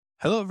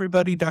Hello,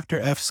 everybody. Dr.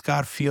 F.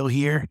 Scott Feil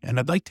here, and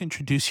I'd like to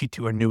introduce you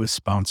to our newest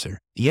sponsor.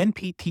 The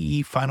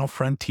NPTE Final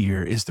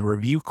Frontier is the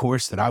review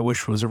course that I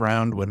wish was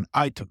around when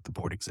I took the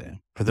board exam.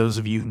 For those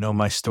of you who know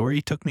my story,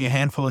 it took me a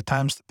handful of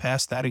times to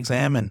pass that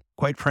exam, and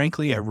quite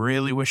frankly, I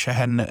really wish I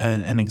had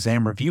an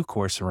exam review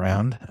course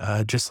around,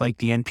 just like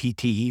the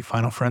NPTE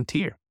Final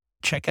Frontier.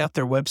 Check out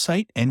their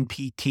website,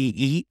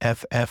 npteff.com,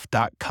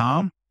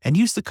 and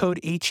use the code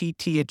HET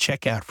at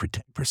checkout for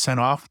 10%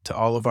 off to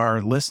all of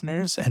our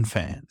listeners and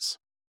fans.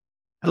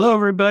 Hello,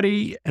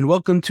 everybody, and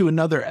welcome to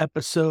another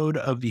episode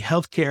of the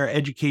Healthcare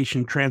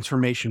Education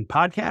Transformation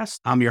Podcast.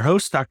 I'm your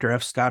host, Dr.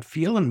 F. Scott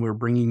Feil, and we're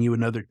bringing you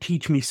another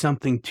Teach Me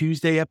Something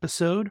Tuesday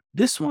episode.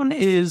 This one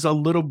is a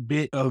little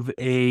bit of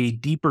a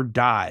deeper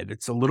dive.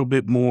 It's a little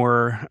bit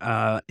more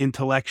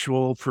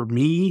intellectual for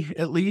me,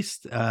 at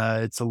least.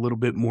 It's a little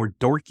bit more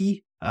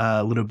dorky.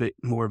 A little bit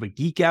more of a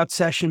geek out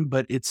session,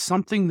 but it's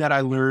something that I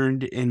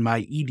learned in my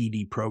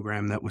EDD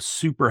program that was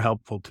super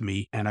helpful to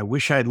me. And I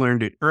wish I had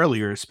learned it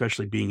earlier,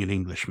 especially being an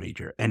English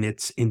major, and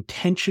it's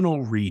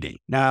intentional reading.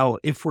 Now,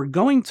 if we're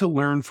going to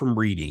learn from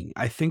reading,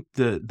 I think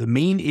the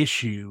main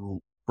issue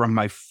from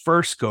my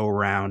first go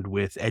around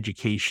with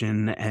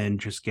education and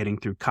just getting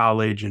through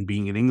college and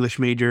being an English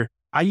major,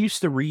 I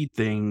used to read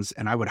things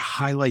and I would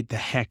highlight the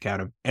heck out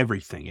of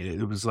everything.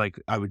 It was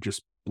like I would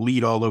just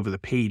bleed all over the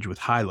page with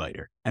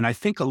highlighter. And I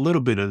think a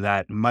little bit of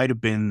that might have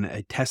been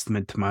a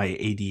testament to my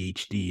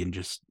ADHD and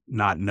just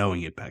not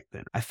knowing it back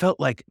then. I felt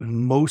like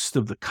most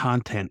of the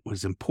content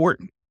was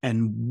important.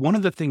 And one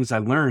of the things I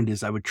learned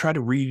is I would try to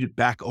read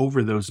back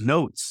over those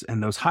notes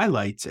and those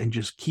highlights and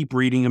just keep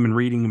reading them and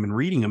reading them and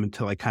reading them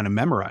until I kind of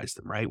memorized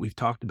them, right? We've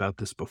talked about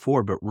this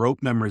before, but rote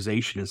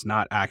memorization is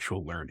not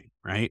actual learning,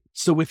 right?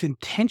 So with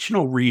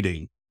intentional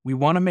reading, we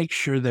want to make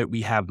sure that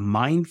we have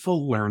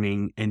mindful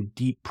learning and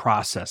deep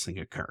processing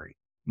occurring.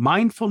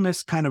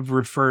 Mindfulness kind of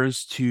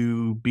refers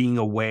to being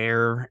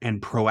aware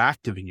and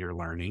proactive in your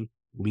learning,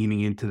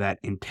 leaning into that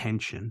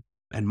intention.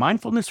 And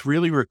mindfulness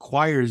really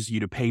requires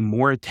you to pay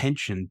more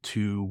attention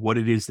to what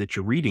it is that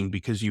you're reading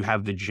because you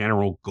have the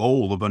general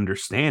goal of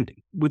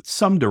understanding with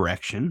some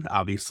direction,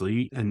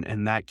 obviously,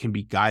 and that can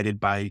be guided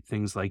by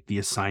things like the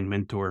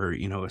assignment or,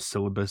 a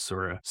syllabus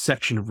or a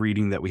section of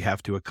reading that we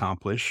have to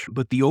accomplish.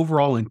 But the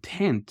overall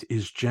intent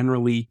is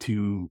generally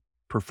to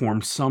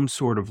perform some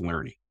sort of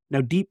learning.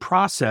 Now, deep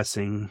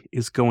processing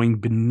is going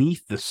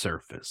beneath the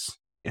surface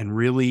and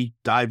really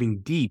diving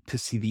deep to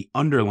see the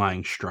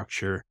underlying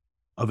structure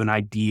of an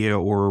idea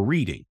or a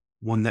reading,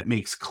 one that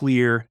makes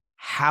clear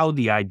how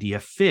the idea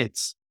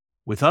fits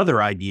with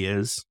other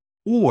ideas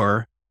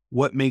or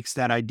what makes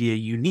that idea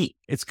unique.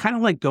 It's kind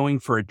of like going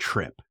for a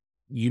trip.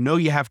 You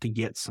have to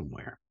get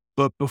somewhere.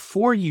 But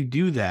before you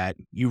do that,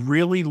 you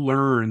really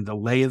learn the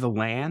lay of the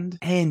land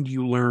and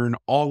you learn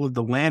all of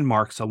the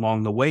landmarks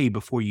along the way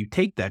before you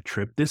take that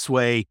trip. This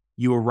way,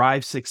 you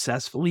arrive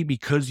successfully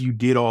because you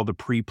did all the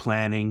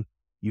pre-planning.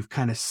 You've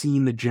kind of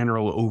seen the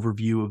general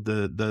overview of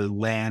the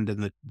land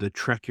and the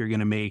trek you're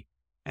going to make,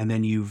 and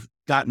then you've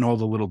gotten all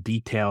the little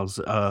details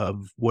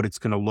of what it's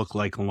going to look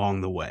like along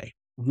the way.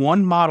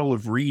 One model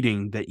of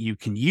reading that you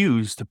can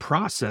use to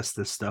process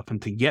this stuff and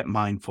to get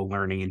mindful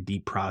learning and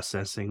deep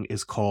processing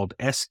is called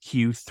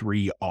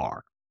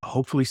SQ3R.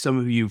 Hopefully some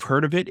of you have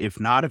heard of it.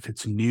 If not, if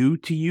it's new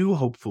to you,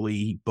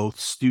 hopefully both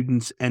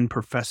students and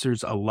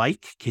professors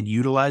alike can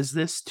utilize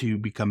this to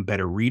become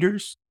better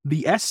readers.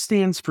 The S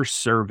stands for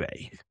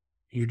survey.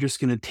 You're just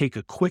going to take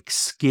a quick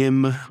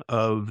skim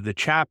of the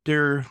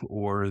chapter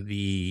or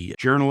the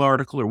journal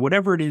article or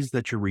whatever it is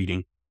that you're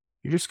reading.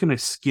 You're just going to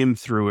skim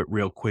through it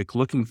real quick,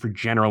 looking for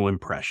general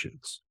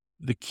impressions.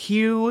 The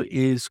Q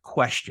is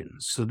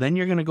questions. So then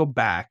you're going to go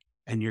back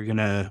and you're going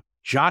to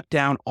jot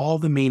down all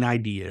the main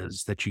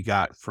ideas that you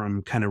got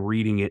from kind of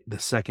reading it the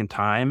second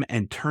time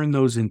and turn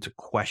those into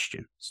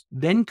questions.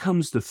 Then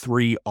comes the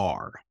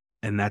 3R,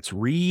 and that's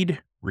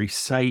read,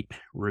 recite,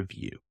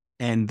 review.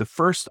 And the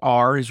first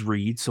R is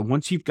read. So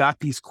once you've got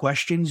these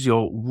questions,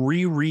 you'll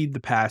reread the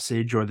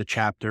passage or the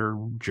chapter,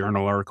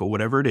 journal article,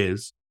 whatever it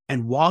is.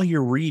 And while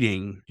you're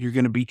reading, you're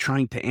going to be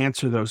trying to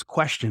answer those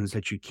questions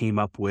that you came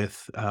up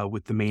with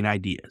the main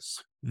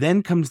ideas.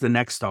 Then comes the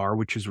next R,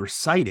 which is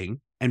reciting.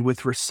 And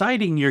with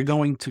reciting, you're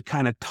going to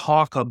kind of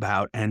talk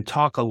about and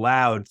talk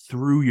aloud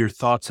through your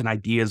thoughts and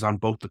ideas on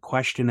both the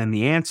question and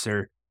the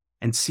answer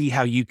and see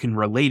how you can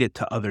relate it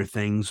to other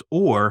things,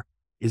 or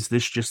is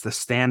this just a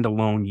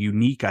standalone,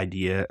 unique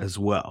idea as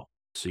well?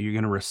 So you're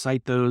going to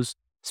recite those,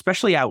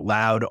 especially out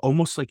loud,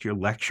 almost like you're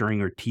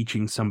lecturing or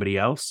teaching somebody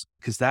else,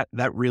 because that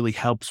really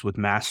helps with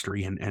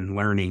mastery and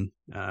learning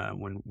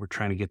when we're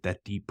trying to get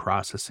that deep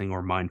processing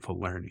or mindful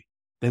learning.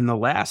 Then the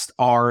last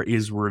R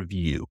is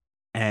review.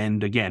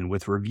 And again,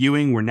 with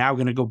reviewing, we're now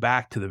going to go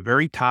back to the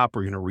very top.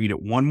 We're going to read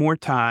it one more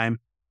time.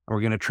 We're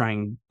going to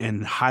try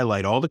and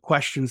highlight all the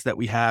questions that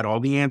we had,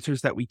 all the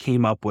answers that we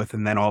came up with,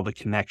 and then all the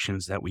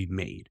connections that we've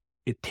made.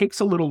 It takes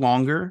a little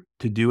longer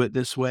to do it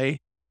this way,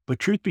 but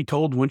truth be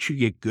told, once you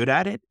get good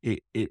at it,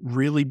 it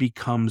really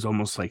becomes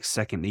almost like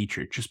second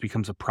nature. It just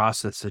becomes a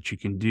process that you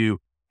can do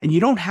And you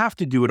don't have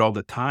to do it all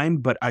the time,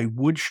 but I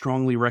would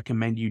strongly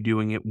recommend you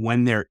doing it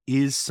when there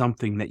is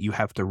something that you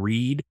have to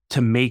read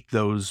to make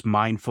those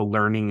mindful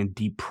learning and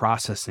deep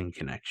processing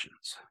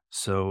connections.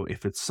 So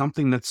if it's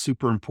something that's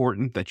super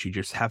important that you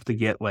just have to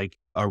get like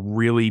a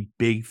really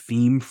big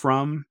theme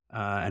from,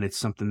 and it's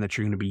something that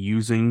you're going to be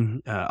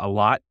using a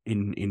lot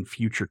in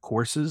future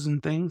courses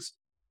and things,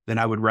 then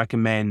I would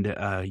recommend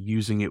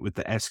using it with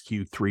the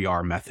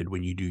SQ3R method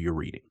when you do your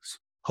readings.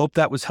 Hope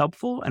that was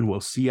helpful, and we'll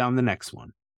see you on the next one.